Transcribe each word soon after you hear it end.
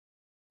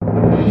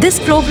This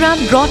program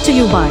brought to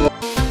you by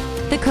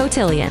The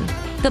Cotillion,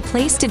 the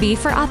place to be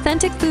for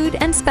authentic food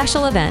and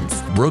special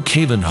events.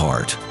 Brookhaven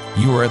Heart,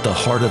 you are at the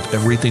heart of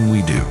everything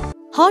we do.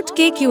 Hot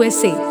Cake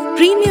USA,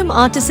 premium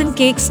artisan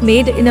cakes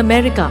made in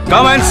America.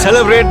 Come and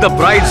celebrate the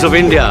brides of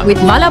India with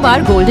Malabar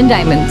Golden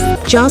Diamonds.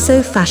 Jaso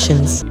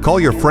Fashions. Call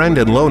your friend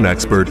and loan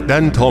expert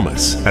Dan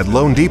Thomas at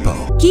Loan Depot.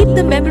 Keep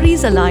the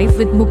memories alive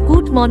with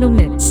Mukut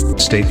Monuments.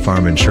 State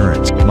Farm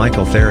Insurance,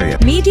 Michael Tharia.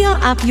 Media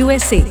App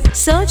USA.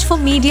 Search for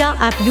Media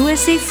App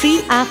USA free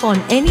app on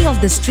any of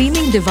the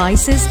streaming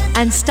devices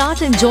and start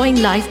enjoying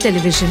live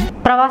television.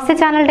 പ്രവാസി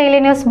channel daily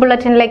news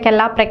ബുള്ളറ്റിനിലേക്ക്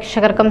എല്ലാ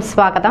പ്രേക്ഷകർക്കും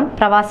സ്വാഗതം.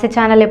 പ്രവാസി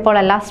channel ഇപ്പോൾ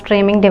എല്ലാ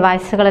streaming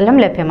ഡിവൈസുകളിലും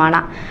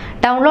ലഭ്യമാണ്.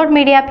 Download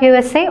media app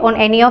USA on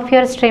any of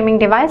your streaming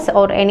device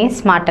or any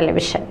smart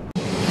television.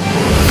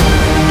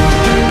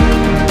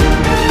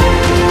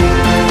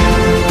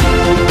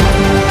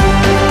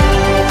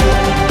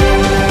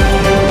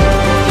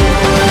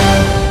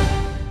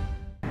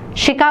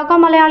 Chicago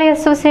Malayali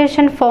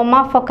association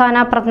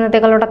FOKANA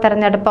പ്രതിനിധികളുടെ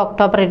തെരഞ്ഞെടുപ്പ്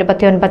ഒക്ടോബർ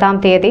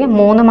 29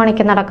 3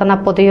 മണിക്ക് നടക്കുന്ന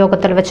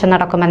പൊതുയോഗത്തിൽ വെച്ച്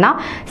നടക്കുമെന്ന്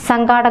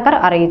സംഘാടകർ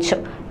അറിയിച്ചു.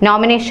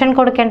 നോമിനേഷൻ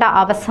കൊടുക്കേണ്ട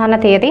അവസാന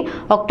തീയതി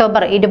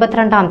ഒക്ടോബർ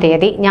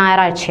 22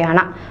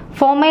 ഞായറാഴ്ചയാണ്.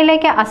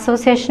 ഫോമയിലേക്ക്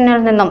അസോസിയേഷനിൽ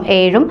നിന്നും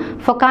 7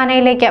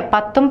 FOKANAയിലേക്ക്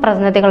 10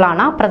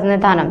 പ്രതിനിധികളാണ്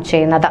പ്രതിനിധാനം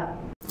ചെയ്യുന്നത്.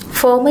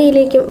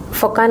 ഫോമയിലേക്കും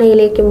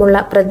ഫൊക്കാനയിലേക്കുമുള്ള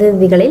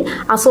പ്രതിനിധികളിൽ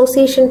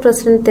അസോസിയേഷൻ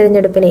പ്രസിഡന്റ്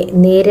തിരഞ്ഞെടുപ്പിനെ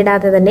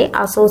നേരിടാതെ തന്നെ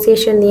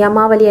അസോസിയേഷൻ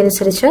നിയമാവലി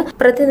അനുസരിച്ച്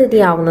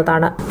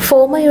പ്രതിനിധിയാവുന്നതാണ്.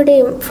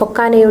 ഫോമയുടെയും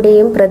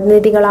ഫൊക്കാനയുടെയും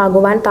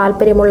പ്രതിനിധികളാകുവാൻ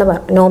താൽപര്യമുള്ളവർ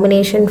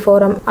നോമിനേഷൻ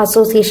ഫോറം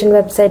അസോസിയേഷൻ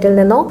വെബ്സൈറ്റിൽ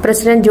നിന്നോ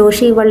പ്രസിഡന്റ്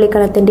ജോഷി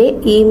വള്ളിക്കളത്തിന്റെ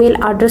ഇമെയിൽ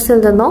അഡ്രസ്സിൽ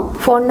നിന്നോ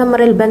ഫോൺ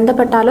നമ്പറിൽ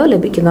ബന്ധപ്പെട്ടാലോ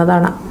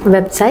ലഭിക്കുന്നതാണ്.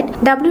 Website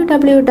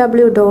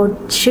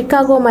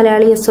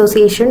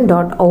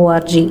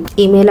www.chicagomalayaliassociation.org.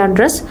 Email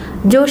address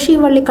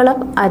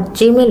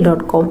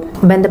joshivallikalam@gmail.com.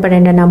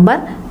 ബന്ധപ്പെടേണ്ട നമ്പർ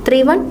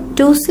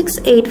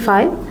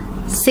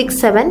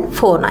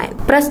 3126856749.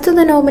 പ്രസ്തുത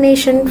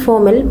നോമിനേഷൻ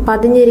ഫോമിൽ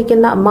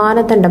പതിഞ്ഞിരിക്കുന്ന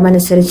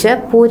മാനദണ്ഡമനുസരിച്ച്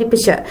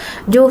പൂരിപ്പിച്ച്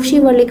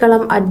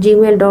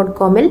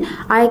joshivallikalam@gmail.com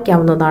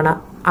അയക്കാവുന്നതാണ്.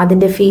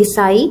 അതിന്റെ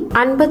ഫീസായി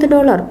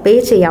 $50 പേ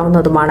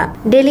ചെയ്യാവുന്നതുമാണ്.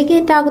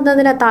 ഡെലിഗേറ്റ്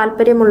ആകുന്നതിന്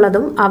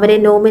താൽപര്യമുള്ളതും അവരെ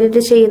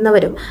നോമിനേറ്റ്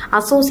ചെയ്യുന്നവരും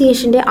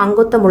അസോസിയേഷന്റെ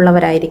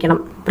അംഗത്വമുള്ളവരായിരിക്കണം.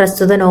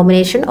 പ്രസ്തുത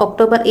നോമിനേഷൻ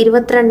ഒക്ടോബർ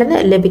 22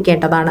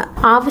 ലഭിക്കേണ്ടതാണ്.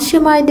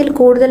 ആവശ്യമായതിൽ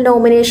കൂടുതൽ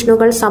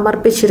നോമിനേഷനുകൾ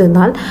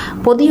സമർപ്പിച്ചിരുന്നാൽ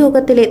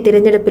പൊതുയോഗത്തിലെ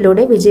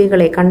തിരഞ്ഞെടുപ്പിലൂടെ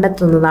വിജയികളെ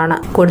കണ്ടെത്തുന്നതാണ്.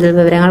 കൂടുതൽ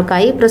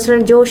വിവരങ്ങൾക്കായി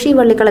പ്രസിഡന്റ് ജോഷി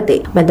വള്ളിക്കളത്തെ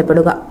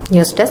ബന്ധപ്പെടുക.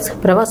 ന്യൂസ് ഡെസ്ക്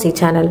പ്രവാസി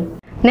ചാനൽ.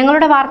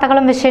 നിങ്ങളുടെ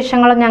വാർത്തകളും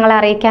വിശേഷങ്ങളും ഞങ്ങളെ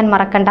അറിയിക്കാൻ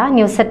മറക്കണ്ട.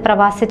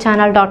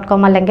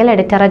 news@pravasichannel.com അല്ലെങ്കിൽ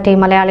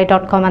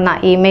editor@mlayali.com എന്ന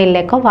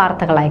ഇമെയിലിലേക്ക്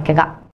വാർത്തകൾ അയയ്ക്കുക.